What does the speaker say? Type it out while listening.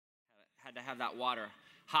Had to have that water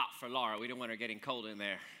hot for Laura. We didn't want her getting cold in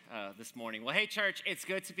there this morning. Well, hey, church, it's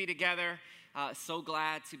good to be together. So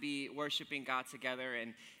glad to be worshiping God together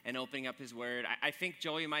and opening up His Word. I think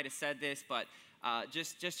Joey might have said this, but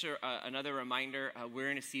just another reminder,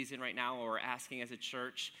 we're in a season right now where we're asking as a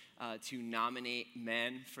church to nominate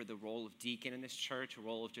men for the role of deacon in this church, a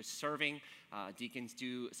role of just serving. Deacons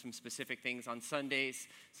do some specific things on Sundays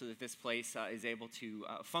so that this place is able to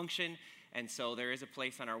function. And so there is a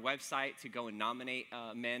place on our website to go and nominate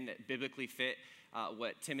men that biblically fit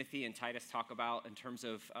what Timothy and Titus talk about in terms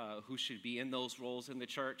of who should be in those roles in the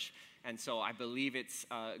church. And so I believe it's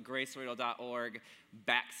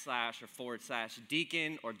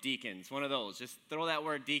gracelaredo.org/deacon or deacons, one of those. Just throw that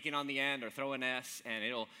word deacon on the end or throw an S, and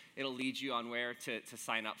it'll lead you on where to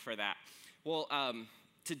sign up for that. Well,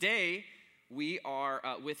 today we are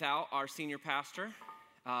without our senior pastor.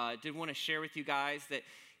 Did want to share with you guys that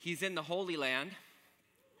he's in the Holy Land.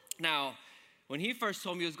 Now, when he first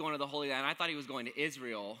told me he was going to the Holy Land, I thought he was going to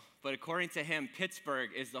Israel. But according to him, Pittsburgh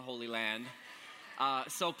is the Holy Land.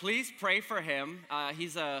 So please pray for him.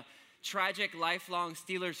 He's a tragic, lifelong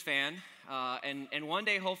Steelers fan. And one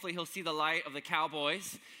day, hopefully, he'll see the light of the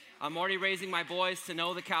Cowboys. I'm already raising my boys to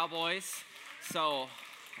know the Cowboys. So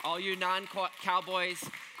all you non-Cowboys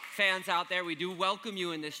fans out there, we do welcome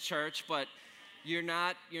you in this church, but you're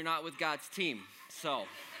not with God's team. So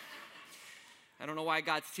I don't know why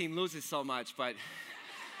God's team loses so much, but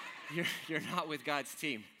you're not with God's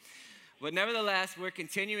team. But nevertheless, we're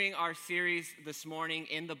continuing our series this morning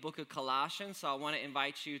in the book of Colossians. So I want to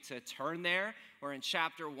invite you to turn there. We're in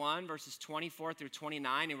chapter 1, verses 24 through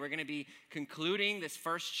 29, and we're going to be concluding this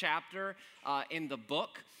first chapter in the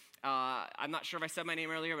book. I'm not sure if I said my name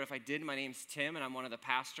earlier, but if I did, my name's Tim, and I'm one of the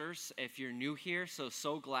pastors. If you're new here,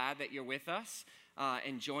 so glad that you're with us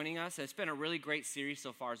and joining us. It's been a really great series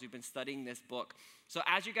so far as we've been studying this book. So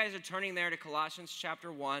as you guys are turning there to Colossians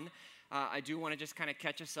chapter 1, I do want to just kind of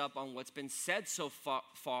catch us up on what's been said so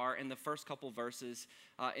far in the first couple verses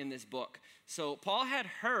in this book. So Paul had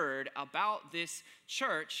heard about this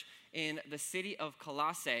church in the city of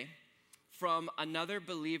Colossae from another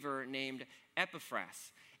believer named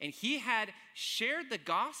Epaphras. And he had shared the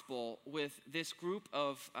gospel with this group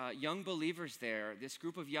of young believers there, this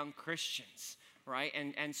group of young Christians, right?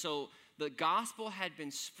 And so the gospel had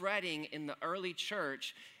been spreading in the early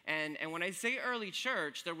church. And when I say early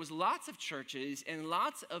church, there was lots of churches in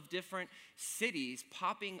lots of different cities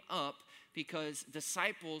popping up because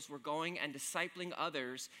disciples were going and discipling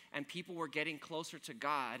others and people were getting closer to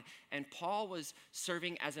God. And Paul was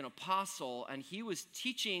serving as an apostle, and he was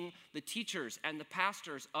teaching the teachers and the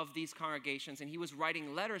pastors of these congregations, and he was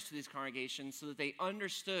writing letters to these congregations so that they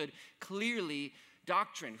understood clearly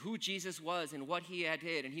doctrine, who Jesus was and what he had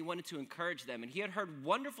did, and he wanted to encourage them. And he had heard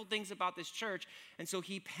wonderful things about this church, and so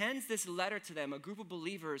he pens this letter to them, a group of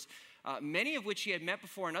believers, many of which he had met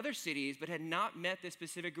before in other cities, but had not met this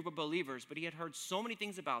specific group of believers, but he had heard so many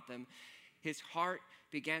things about them. His heart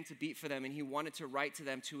began to beat for them, and he wanted to write to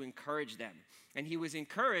them to encourage them. And he was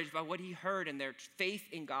encouraged by what he heard and their faith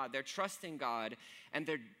in God, their trust in God, and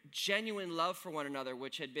their genuine love for one another,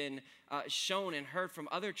 which had been shown and heard from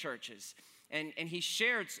other churches. And he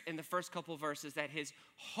shared in the first couple verses that his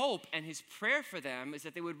hope and his prayer for them is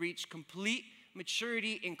that they would reach complete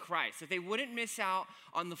maturity in Christ, that they wouldn't miss out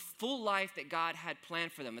on the full life that God had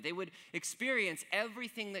planned for them, that they would experience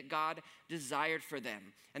everything that God desired for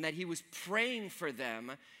them, and that he was praying for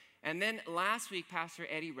them. And then last week, Pastor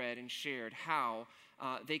Eddie read and shared how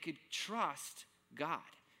they could trust God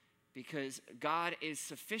because God is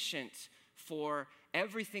sufficient for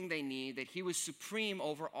everything they need, that he was supreme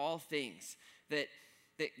over all things, that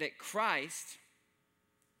Christ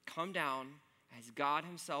come down as God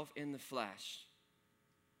himself in the flesh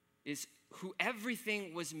is who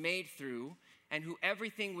everything was made through and who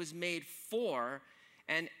everything was made for,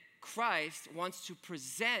 and Christ wants to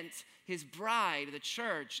present his bride, the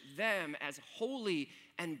church, them as holy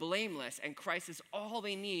and blameless, and Christ is all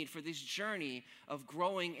they need for this journey of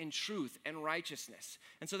growing in truth and righteousness.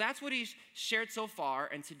 And so that's what he's shared so far,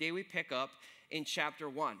 and today we pick up in chapter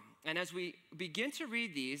 1. And as we begin to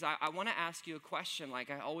read these, I want to ask you a question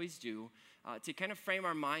like I always do to kind of frame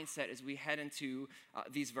our mindset as we head into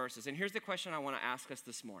these verses. And here's the question I want to ask us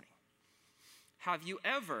this morning. Have you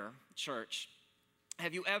ever, church,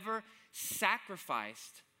 have you ever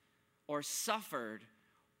sacrificed or suffered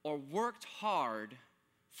or worked hard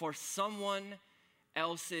for someone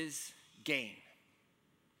else's gain?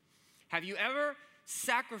 Have you ever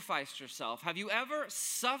sacrificed yourself? Have you ever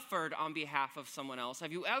suffered on behalf of someone else?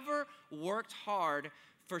 Have you ever worked hard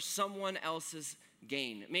for someone else's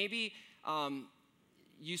gain? Maybe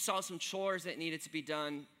you saw some chores that needed to be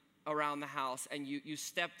done around the house and you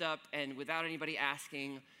stepped up and without anybody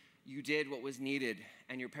asking, you did what was needed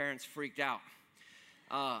and your parents freaked out.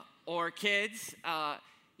 Or kids,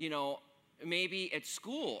 maybe at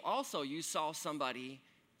school also you saw somebody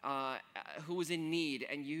who was in need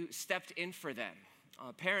and you stepped in for them.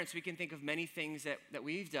 Parents, we can think of many things that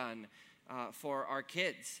we've done for our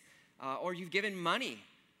kids. Or you've given money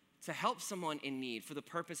to help someone in need for the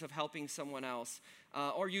purpose of helping someone else.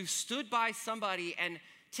 Or you stood by somebody and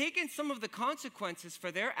taken some of the consequences for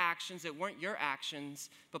their actions that weren't your actions,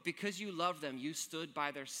 but because you love them, you stood by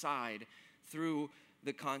their side through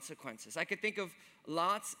the consequences. I could think of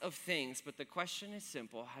lots of things, but the question is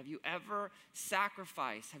simple. Have you ever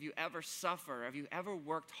sacrificed? Have you ever suffered? Have you ever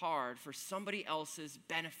worked hard for somebody else's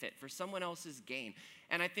benefit, for someone else's gain?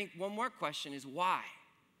 And I think one more question is why?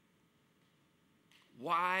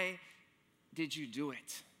 Why did you do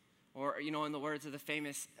it? Or, in the words of the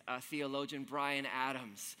famous theologian Bryan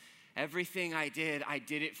Adams, everything I did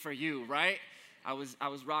it for you, right? I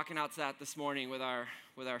was rocking out to that this morning with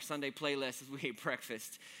our Sunday playlist as we ate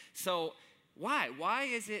breakfast. So why? Why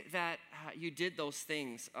is it that you did those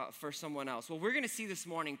things for someone else? Well, we're going to see this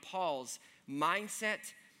morning Paul's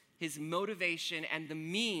mindset, his motivation, and the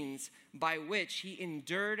means by which he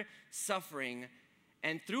endured suffering.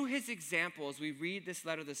 And through his example, as we read this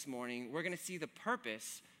letter this morning, we're going to see the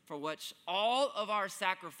purpose for which all of our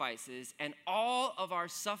sacrifices and all of our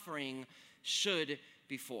suffering should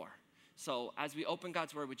be for. So as we open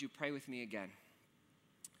God's word, would you pray with me again?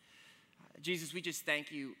 Jesus, we just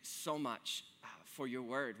thank you so much for your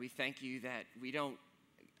word. We thank you that we don't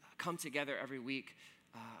come together every week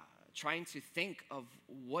trying to think of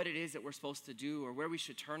what it is that we're supposed to do or where we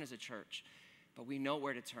should turn as a church. But we know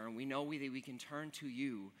where to turn. We know that we can turn to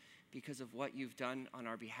you because of what you've done on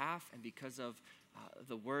our behalf and because of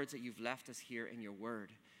the words that you've left us here in your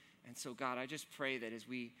word. And so, God, I just pray that as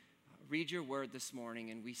we read your word this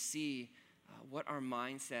morning and we see what our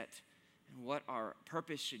mindset and what our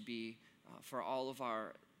purpose should be for all of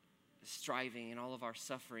our striving and all of our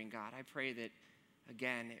suffering, God, I pray that,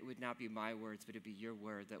 again, it would not be my words, but it would be your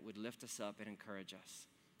word that would lift us up and encourage us.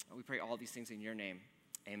 We pray all these things in your name.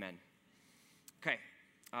 Amen. Okay,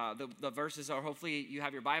 the verses are, hopefully you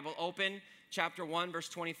have your Bible open. Chapter 1, verse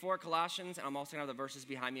 24, Colossians, and I'm also going to have the verses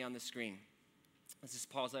behind me on the screen. This is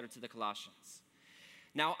Paul's letter to the Colossians.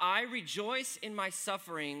 Now I rejoice in my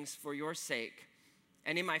sufferings for your sake,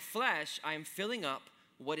 and in my flesh I am filling up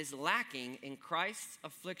what is lacking in Christ's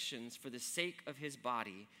afflictions for the sake of his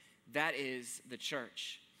body, that is the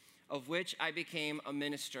church, of which I became a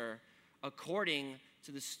minister according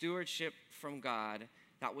to the stewardship from God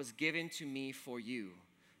that was given to me for you,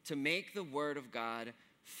 to make the word of God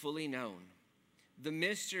fully known, the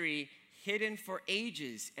mystery hidden for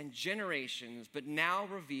ages and generations, but now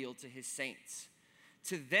revealed to his saints.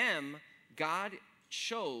 To them, God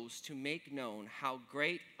chose to make known how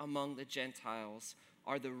great among the Gentiles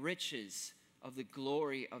are the riches of the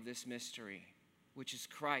glory of this mystery, which is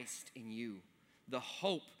Christ in you, the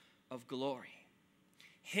hope of glory.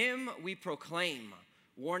 Him we proclaim,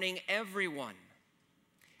 warning everyone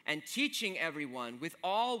and teaching everyone with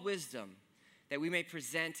all wisdom, that we may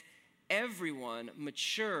present everyone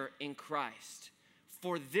mature in Christ.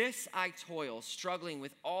 For this I toil, struggling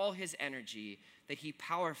with all his energy, that he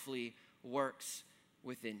powerfully works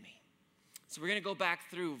within me. So we're going to go back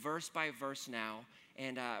through verse by verse now,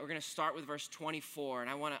 and we're going to start with verse 24, and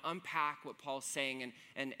I want to unpack what Paul's saying,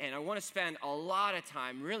 and I want to spend a lot of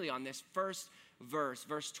time really on this first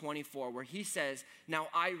verse 24, where he says, now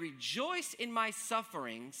I rejoice in my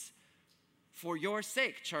sufferings for your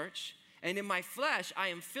sake, church, and in my flesh I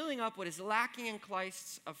am filling up what is lacking in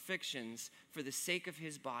Christ's afflictions for the sake of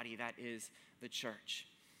his body, that is the church.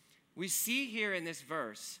 We see here in this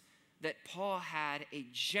verse that Paul had a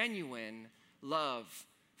genuine love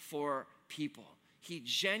for people. He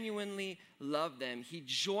genuinely loved them. He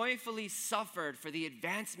joyfully suffered for the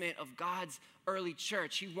advancement of God's early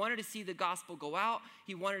church. He wanted to see the gospel go out.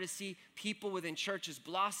 He wanted to see people within churches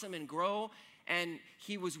blossom and grow. And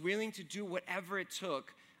he was willing to do whatever it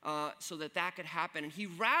took so that could happen. And he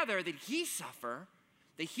rather that he suffer,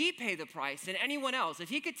 that he pay the price than anyone else. If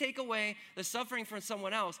he could take away the suffering from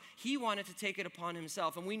someone else, he wanted to take it upon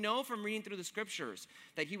himself. And we know from reading through the scriptures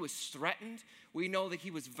that he was threatened. We know that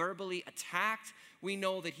he was verbally attacked. We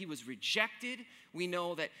know that he was rejected. We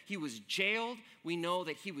know that he was jailed. We know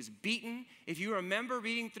that he was beaten. If you remember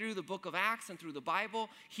reading through the book of Acts and through the Bible,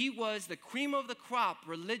 he was the cream of the crop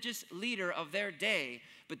religious leader of their day.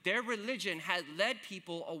 But their religion had led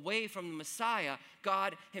people away from the Messiah,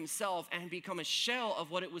 God himself, and become a shell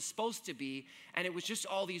of what it was supposed to be. And it was just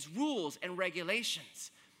all these rules and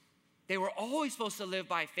regulations. They were always supposed to live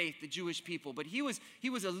by faith, the Jewish people, but he was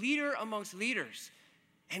a leader amongst leaders.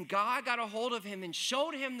 And God got a hold of him and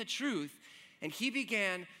showed him the truth, and he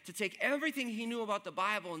began to take everything he knew about the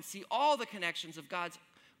Bible and see all the connections of God's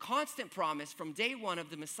constant promise from day one of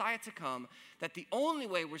the Messiah to come, that the only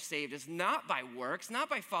way we're saved is not by works, not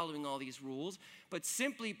by following all these rules, but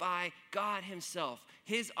simply by God himself.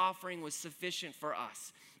 His offering was sufficient for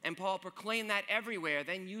us. And Paul proclaimed that everywhere,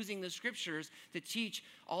 then using the scriptures to teach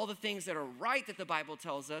all the things that are right that the Bible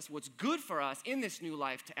tells us, what's good for us in this new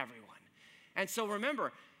life to everyone. And so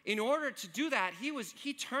remember, in order to do that,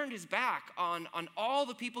 he turned his back on all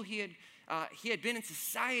the people he had been in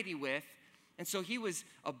society with. And so he was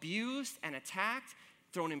abused and attacked,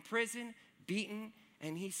 thrown in prison, beaten,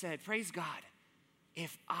 and he said, praise God,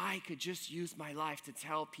 if I could just use my life to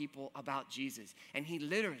tell people about Jesus. And he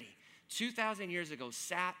literally, 2,000 years ago,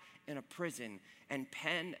 sat in a prison and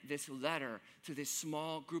penned this letter to this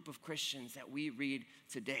small group of Christians that we read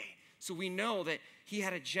today. So we know that he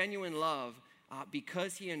had a genuine love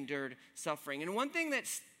because he endured suffering. And one thing that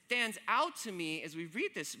stands out to me as we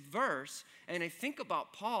read this verse, and I think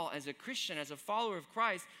about Paul as a Christian, as a follower of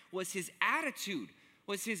Christ, was his attitude,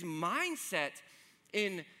 was his mindset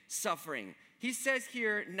in suffering. He says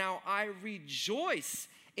here, now I rejoice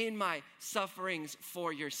in my sufferings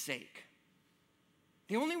for your sake.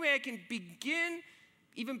 The only way I can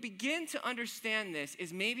even begin to understand this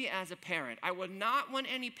is maybe as a parent. I would not want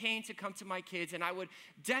any pain to come to my kids, and I would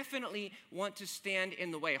definitely want to stand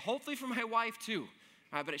in the way. Hopefully for my wife too,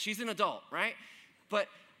 but she's an adult, right? But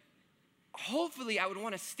hopefully I would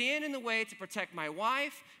want to stand in the way to protect my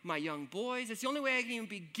wife, my young boys. It's the only way I can even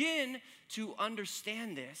begin to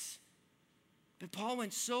understand this. But Paul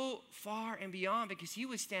went so far and beyond because he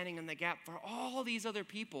was standing in the gap for all these other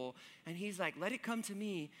people. And he's like, let it come to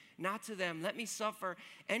me, not to them. Let me suffer.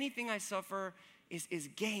 Anything I suffer is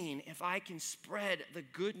gain if I can spread the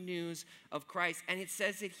good news of Christ. And it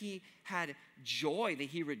says that he had joy, that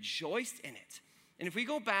he rejoiced in it. And if we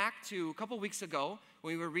go back to a couple weeks ago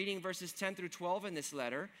when we were reading verses 10 through 12 in this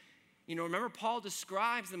letter, remember Paul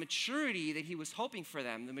describes the maturity that he was hoping for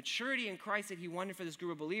them, the maturity in Christ that he wanted for this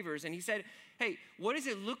group of believers. And he said, hey, what does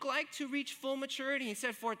it look like to reach full maturity? He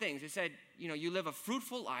said 4 things. He said, you live a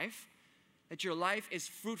fruitful life, that your life is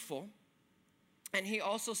fruitful. And he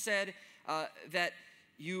also said that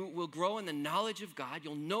you will grow in the knowledge of God.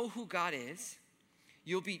 You'll know who God is.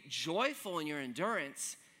 You'll be joyful in your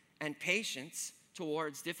endurance and patience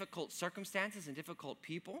towards difficult circumstances and difficult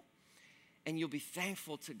people. And you'll be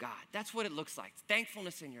thankful to God. That's what it looks like.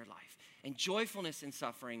 Thankfulness in your life and joyfulness in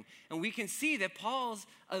suffering. And we can see that Paul's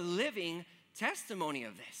a living testimony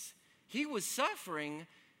of this. He was suffering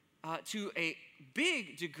to a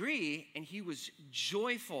big degree, and he was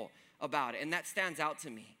joyful about it. And that stands out to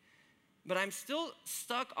me. But I'm still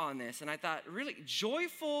stuck on this, and I thought, really,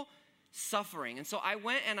 joyful suffering. And so I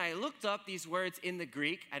went and I looked up these words in the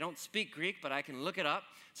Greek. I don't speak Greek, but I can look it up.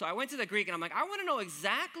 So I went to the Greek and I'm like, I want to know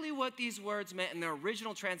exactly what these words meant in their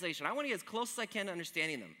original translation. I want to get as close as I can to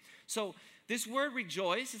understanding them. So this word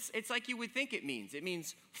rejoice, it's like you would think it means. It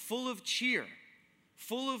means full of cheer,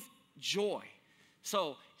 full of joy.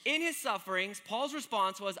 So in his sufferings, Paul's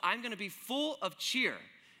response was, I'm going to be full of cheer.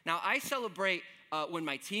 Now I celebrate when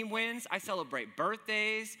my team wins. I celebrate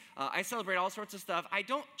birthdays. I celebrate all sorts of stuff.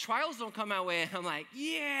 Trials don't come my way and I'm like,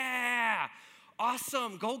 yeah,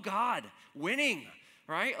 awesome, go God, winning,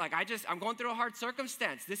 right? Like I'm going through a hard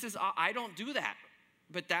circumstance. I don't do that.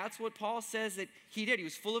 But that's what Paul says that he did. He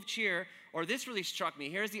was full of cheer, or this really struck me.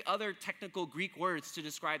 Here's the other technical Greek words to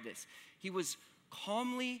describe this. He was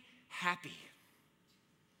calmly happy.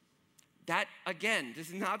 That, again,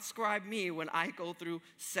 does not describe me when I go through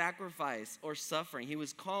sacrifice or suffering. He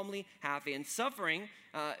was calmly happy. And suffering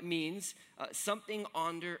means something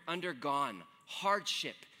undergone,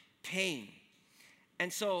 hardship, pain.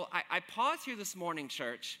 And so I pause here this morning,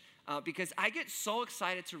 church, because I get so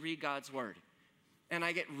excited to read God's word. And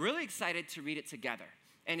I get really excited to read it together.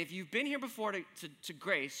 And if you've been here before to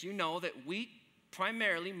Grace, you know that we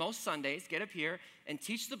primarily, most Sundays, get up here and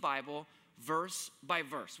teach the Bible verse by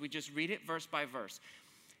verse. We just read it verse by verse.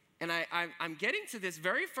 And I'm getting to this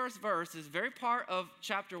very first verse, this very part of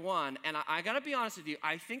chapter 1, and I got to be honest with you,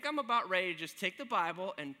 I think I'm about ready to just take the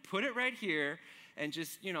Bible and put it right here and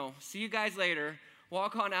just, see you guys later,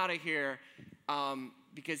 walk on out of here,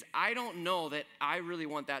 because I don't know that I really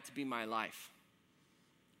want that to be my life.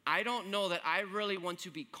 I don't know that I really want to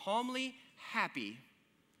be calmly happy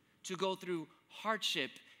to go through hardship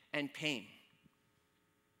and pain.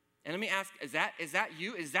 And let me ask, is that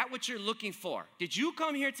you? Is that what you're looking for? Did you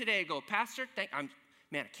come here today and go, Pastor,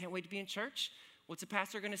 man, I can't wait to be in church. What's the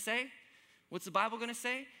pastor going to say? What's the Bible going to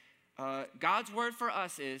say? God's word for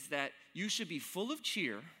us is that you should be full of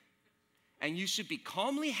cheer and you should be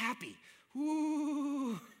calmly happy.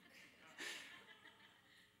 Ooh.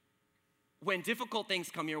 When difficult things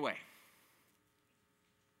come your way.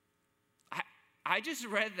 I just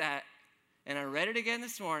read that, and I read it again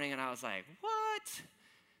this morning, and I was like, what?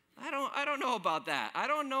 I don't know about that. I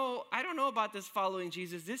don't know about this following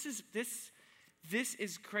Jesus. This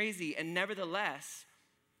is crazy. And nevertheless,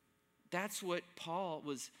 that's what Paul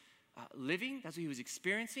was living. That's what he was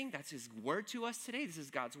experiencing. That's his word to us today. This is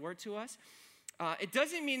God's word to us. It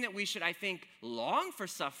doesn't mean that we should, I think, long for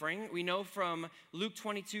suffering. We know from Luke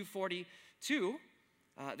 22:42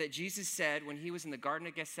 that Jesus said when he was in the Garden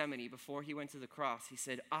of Gethsemane before he went to the cross, he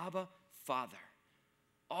said, Abba, Father,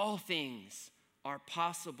 all things are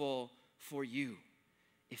possible for you.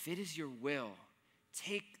 If it is your will,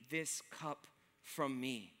 take this cup from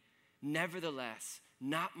me. Nevertheless,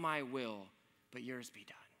 not my will, but yours be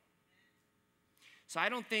done. So I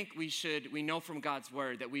don't think we know from God's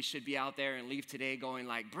word that we should be out there and leave today going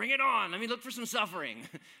like, bring it on, let me look for some suffering,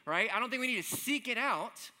 right? I don't think we need to seek it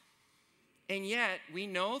out. And yet, we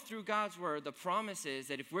know through God's word, the promise is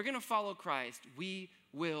that if we're going to follow Christ, we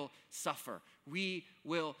will suffer. We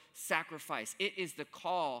will sacrifice. It is the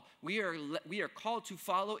call. We are called to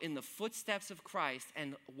follow in the footsteps of Christ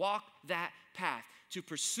and walk that path, to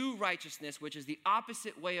pursue righteousness, which is the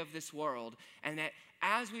opposite way of this world, and that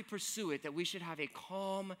as we pursue it, that we should have a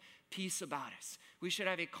calm peace about us. We should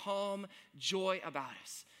have a calm joy about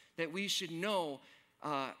us, that we should know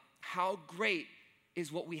how great is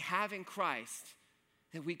what we have in Christ,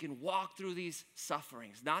 that we can walk through these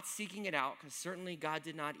sufferings, not seeking it out, because certainly God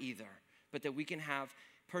did not either, but that we can have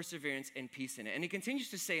perseverance and peace in it. And he continues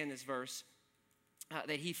to say in this verse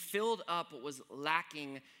that he filled up what was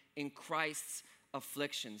lacking in Christ's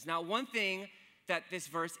afflictions. Now, one thing that this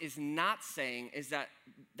verse is not saying is that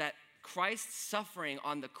Christ's suffering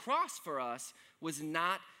on the cross for us was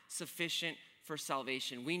not sufficient for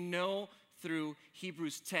salvation. We know through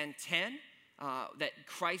Hebrews 10:10 that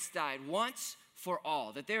Christ died once for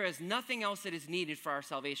all, that there is nothing else that is needed for our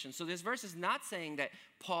salvation. So this verse is not saying that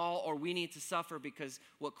Paul or we need to suffer because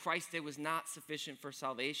what Christ did was not sufficient for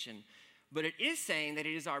salvation, but it is saying that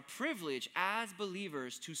it is our privilege as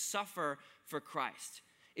believers to suffer for Christ.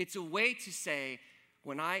 It's a way to say,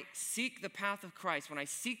 when I seek the path of Christ, when I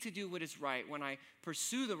seek to do what is right, when I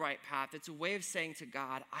pursue the right path, it's a way of saying to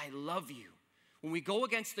God, I love you. When we go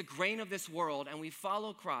against the grain of this world and we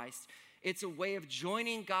follow Christ, it's a way of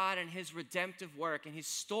joining God in his redemptive work and his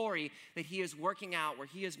story that he is working out, where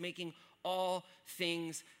he is making all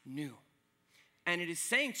things new. And it is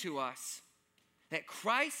saying to us that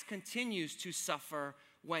Christ continues to suffer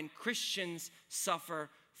when Christians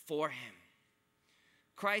suffer for him.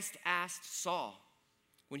 Christ asked Saul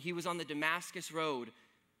when he was on the Damascus road,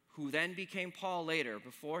 who then became Paul later.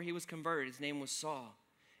 Before he was converted, his name was Saul.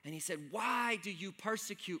 And he said, why do you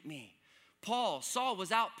persecute me? Saul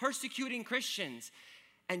was out persecuting Christians.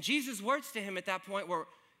 And Jesus' words to him at that point were,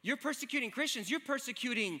 you're persecuting Christians, you're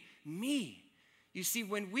persecuting me. You see,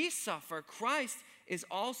 when we suffer, Christ is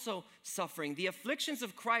also suffering. The afflictions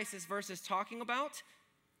of Christ, this verse is talking about,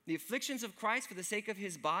 the afflictions of Christ for the sake of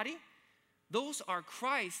his body, those are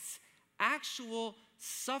Christ's actual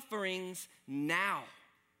sufferings now.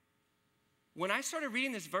 When I started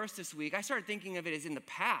reading this verse this week, I started thinking of it as in the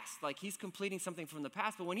past, like he's completing something from the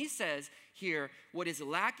past. But when he says here, what is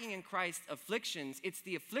lacking in Christ's afflictions, it's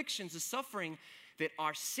the afflictions, the suffering that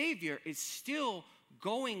our Savior is still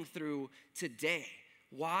going through today.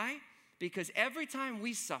 Why? Because every time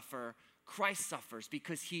we suffer, Christ suffers,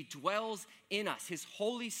 because he dwells in us. His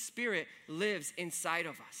Holy Spirit lives inside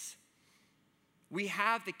of us. We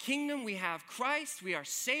have the kingdom, we have Christ, we are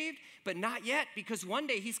saved, but not yet, because one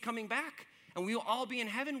day he's coming back. And we will all be in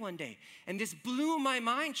heaven one day. And this blew my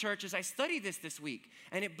mind, church, as I studied this week.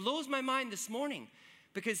 And it blows my mind this morning.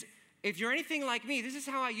 Because if you're anything like me, this is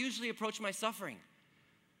how I usually approach my suffering.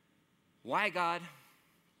 Why, God?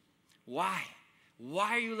 Why? Why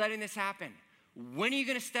are you letting this happen? When are you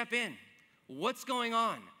going to step in? What's going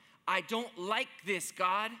on? I don't like this,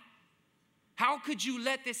 God. How could you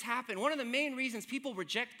let this happen? One of the main reasons people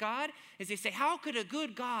reject God is they say, how could a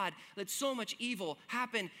good God let so much evil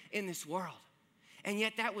happen in this world? And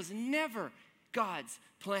yet that was never God's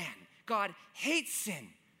plan. God hates sin.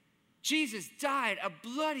 Jesus died a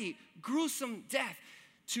bloody, gruesome death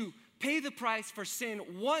to pay the price for sin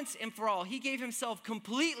once and for all. He gave himself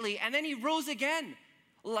completely, and then he rose again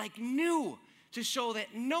like new to show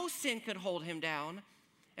that no sin could hold him down.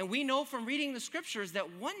 And we know from reading the scriptures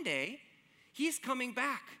that one day he's coming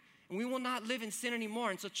back, and we will not live in sin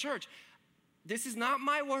anymore. And so, church, This is not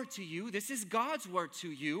my word to you. This is God's word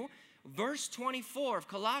to you. Verse 24 of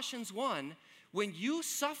Colossians 1, when you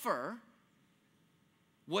suffer,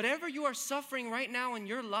 whatever you are suffering right now in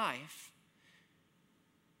your life,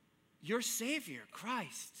 your Savior,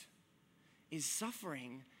 Christ, is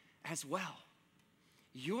suffering as well.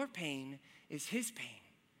 Your pain is his pain.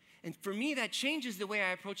 And for me, that changes the way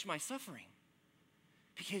I approach my suffering.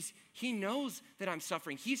 Because he knows that I'm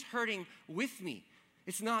suffering. He's hurting with me.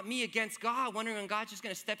 It's not me against God, wondering when God's just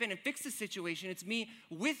going to step in and fix the situation. It's me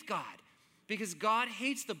with God. Because God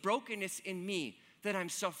hates the brokenness in me that I'm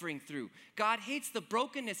suffering through. God hates the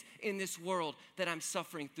brokenness in this world that I'm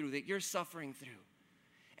suffering through, that you're suffering through.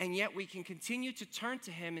 And yet we can continue to turn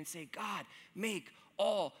to him and say, God, make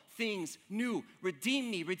all things new. Redeem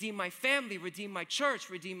me, redeem my family, redeem my church,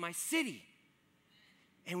 redeem my city.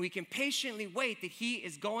 And we can patiently wait that he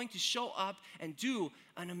is going to show up and do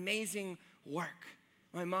an amazing work.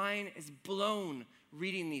 My mind is blown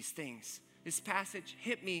reading these things. This passage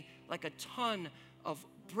hit me like a ton of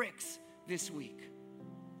bricks this week.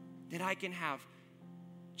 That I can have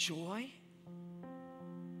joy,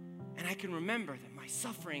 and I can remember that my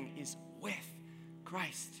suffering is with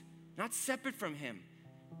Christ, not separate from him.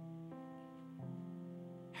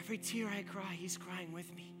 Every tear I cry, he's crying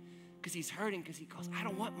with me because he's hurting, because he goes, I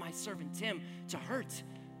don't want my servant Tim to hurt.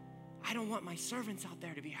 I don't want my servants out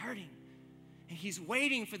there to be hurting. And he's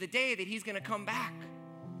waiting for the day that he's going to come back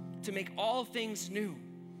to make all things new.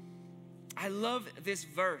 I love this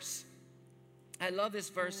verse. I love this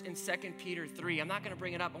verse in 2 Peter 3. I'm not going to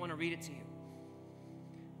bring it up. I want to read it to you.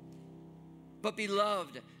 But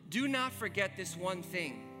beloved, do not forget this one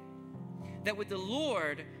thing, that with the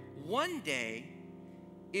Lord, one day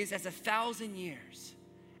is as 1,000 years,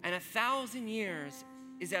 and 1,000 years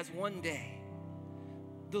is as one day.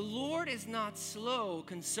 The Lord is not slow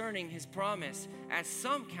concerning his promise, as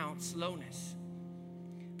some count slowness,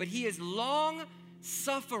 but he is long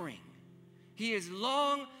suffering. He is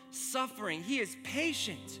long suffering. He is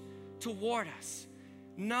patient toward us,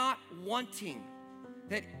 not wanting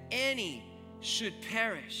that any should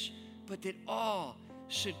perish, but that all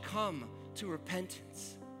should come to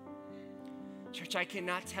repentance. Church, I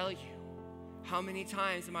cannot tell you how many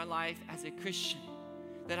times in my life as a Christian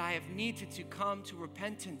that I have needed to come to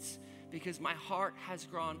repentance because my heart has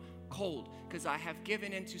grown cold, because I have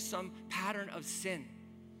given into some pattern of sin.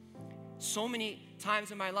 So many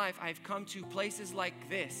times in my life, I've come to places like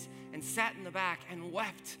this and sat in the back and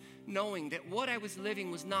wept, knowing that what I was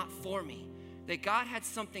living was not for me, that God had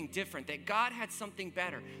something different, that God had something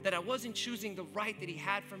better, that I wasn't choosing the right that he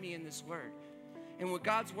had for me in this word. And what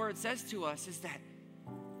God's word says to us is that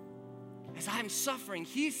as I'm suffering,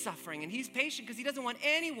 he's suffering, and he's patient because he doesn't want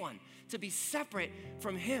anyone to be separate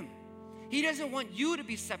from him. He doesn't want you to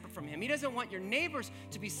be separate from him. He doesn't want your neighbors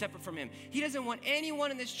to be separate from him. He doesn't want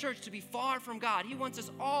anyone in this church to be far from God. He wants us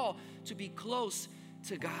all to be close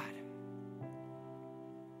to God.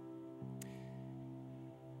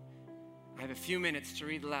 I have a few minutes to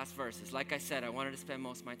read the last verses. Like I said, I wanted to spend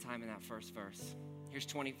most of my time in that first verse. Here's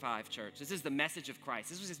 25, church. This is the message of Christ.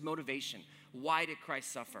 This was his motivation. Why did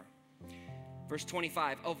Christ suffer? Verse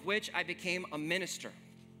 25, of which I became a minister,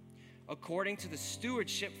 according to the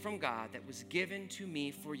stewardship from God that was given to me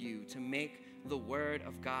for you, to make the word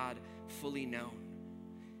of God fully known.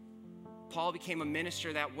 Paul became a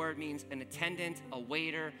minister. That word means an attendant, a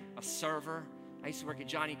waiter, a server. I used to work at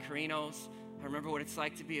Johnny Carino's. I remember what it's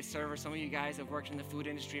like to be a server. Some of you guys have worked in the food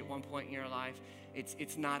industry at one point in your life.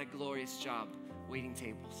 It's not a glorious job, waiting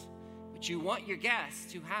tables. But you want your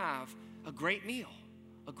guests to have a great meal,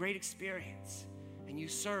 a great experience, and you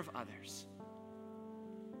serve others.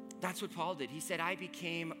 That's what Paul did. He said, I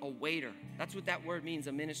became a waiter. That's what that word means,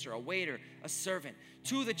 a minister, a waiter, a servant,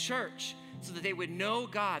 to the church, so that they would know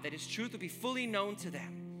God, that his truth would be fully known to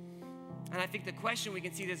them. And I think the question we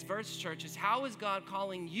can see this verse, church, is how is God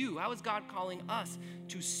calling you? How is God calling us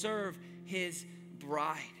to serve his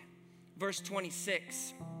bride? Verse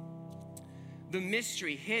 26, the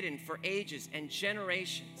mystery hidden for ages and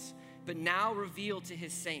generations, but now revealed to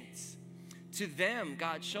his saints. To them,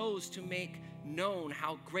 God chose to make known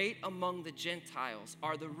how great among the Gentiles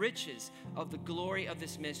are the riches of the glory of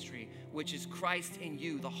this mystery, which is Christ in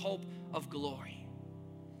you, the hope of glory.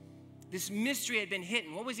 This mystery had been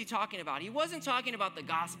hidden. What was he talking about? He wasn't talking about the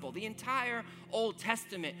gospel. The entire Old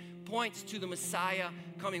Testament points to the Messiah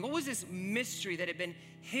coming. What was this mystery that had been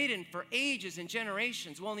hidden for ages and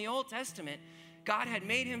generations? Well, in the Old Testament, God had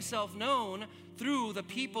made himself known through the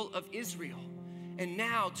people of Israel. And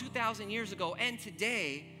now, 2,000 years ago and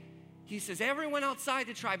today, he says, everyone outside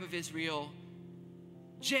the tribe of Israel,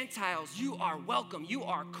 Gentiles, you are welcome. You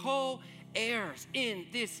are co-heirs in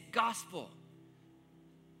this gospel.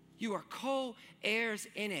 You are co-heirs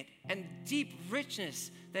in it. And deep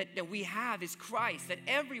richness that we have is Christ, that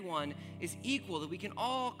everyone is equal, that we can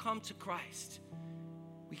all come to Christ.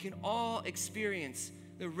 We can all experience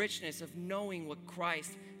the richness of knowing what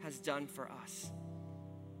Christ has done for us.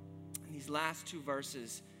 And these last two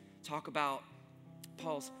verses talk about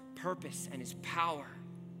Paul's purpose and his power,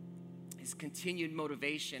 his continued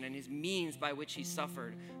motivation, and his means by which he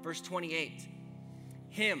suffered. Verse 28,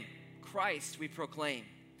 him, Christ, we proclaim,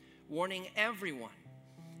 warning everyone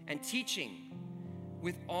and teaching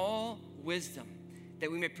with all wisdom, that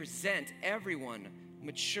we may present everyone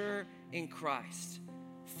mature in Christ.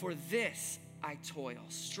 For this I toil,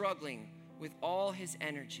 struggling with all his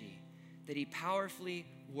energy, that he powerfully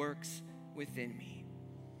works within me.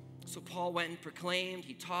 So Paul went and proclaimed,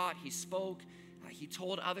 he taught, he spoke, he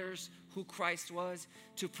told others who Christ was,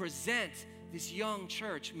 to present this young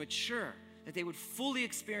church mature, that they would fully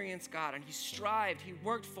experience God. And he strived, he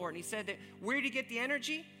worked for it. And he said that where did he get the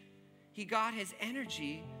energy? He got his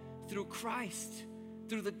energy through Christ,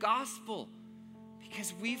 through the gospel,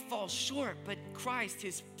 because we fall short, but Christ,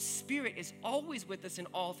 his Spirit, is always with us in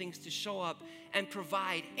all things to show up and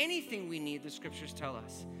provide anything we need, the scriptures tell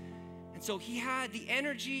us. And so he had the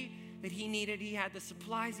energy that he needed. He had the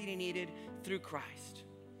supplies that he needed through Christ.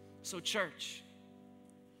 So church,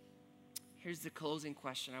 here's the closing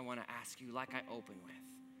question I want to ask you, like I opened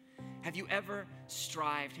with. Have you ever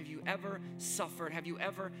strived? Have you ever suffered? Have you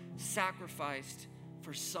ever sacrificed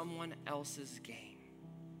for someone else's gain?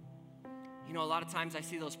 You know, a lot of times I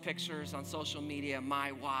see those pictures on social media,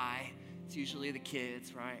 my why. It's usually the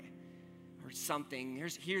kids, right? Or something.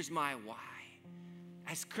 Here's my why.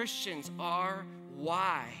 As Christians, our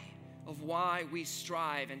why of why we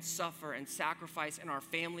strive and suffer and sacrifice in our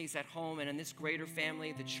families at home and in this greater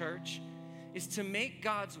family, the church, is to make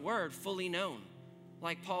God's word fully known,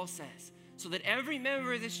 like Paul says, so that every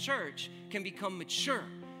member of this church can become mature,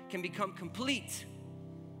 can become complete.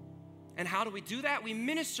 And how do we do that? We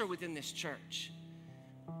minister within this church.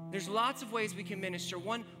 There's lots of ways we can minister.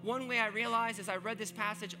 One way I realized as I read this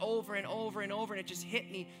passage over and over and over, and it just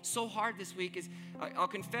hit me so hard this week, is I'll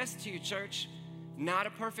confess to you, church, not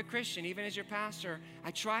a perfect Christian, even as your pastor.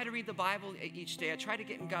 I try to read the Bible each day. I try to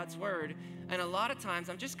get in God's word. And a lot of times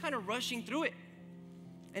I'm just kind of rushing through it.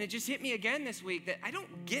 And it just hit me again this week that I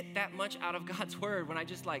don't get that much out of God's word when I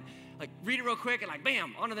just like read it real quick and like,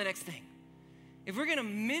 bam, on to the next thing. If we're going to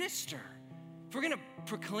minister, if we're going to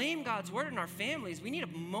proclaim God's word in our families, we need a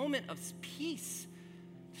moment of peace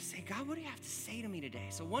to say, God, what do you have to say to me today?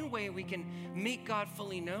 So one way we can make God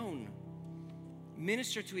fully known,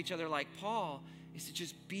 minister to each other like Paul, is to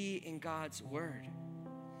just be in God's word.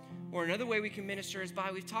 Or another way we can minister is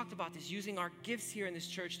by, we've talked about this, using our gifts here in this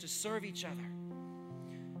church to serve each other,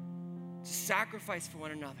 to sacrifice for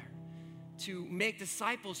one another, to make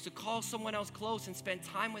disciples, to call someone else close and spend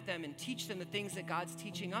time with them and teach them the things that God's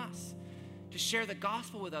teaching us, to share the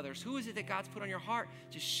gospel with others. Who is it that God's put on your heart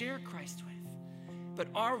to share Christ with? But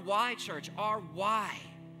our why, church, our why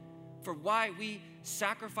for why we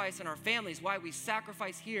sacrifice in our families, why we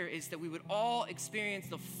sacrifice here, is that we would all experience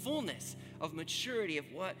the fullness of maturity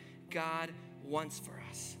of what God wants for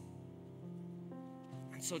us.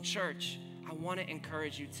 And so, church, I want to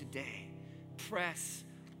encourage you today, press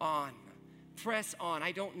on. Press on.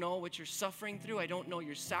 I don't know what you're suffering through. I don't know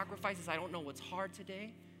your sacrifices. I don't know what's hard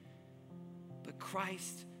today. But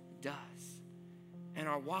Christ does. And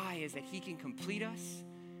our why is that he can complete us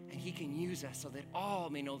and he can use us so that all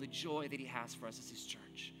may know the joy that he has for us as his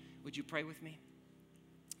church. Would you pray with me?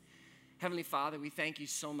 Heavenly Father, we thank you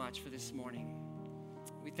so much for this morning.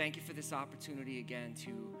 We thank you for this opportunity again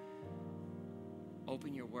to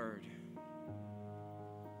open your word.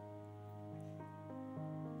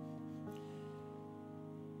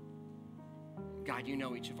 God, you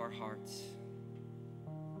know each of our hearts.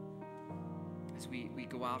 As we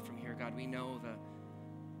go out from here, God, we know the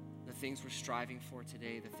things we're striving for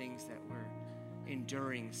today, the things that we're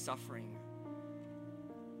enduring, suffering,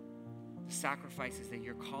 the sacrifices that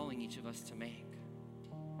you're calling each of us to make.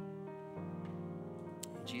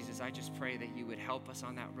 Jesus, I just pray that you would help us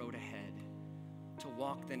on that road ahead to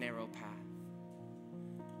walk the narrow path.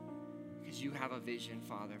 Because you have a vision,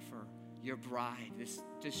 Father, for your bride,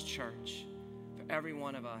 this church, for every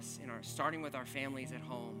one of us, starting with our families at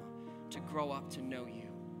home, to grow up to know you.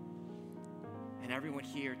 And everyone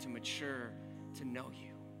here to mature to know you.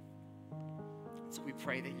 So we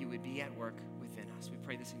pray that you would be at work within us. We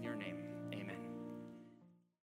pray this in your name.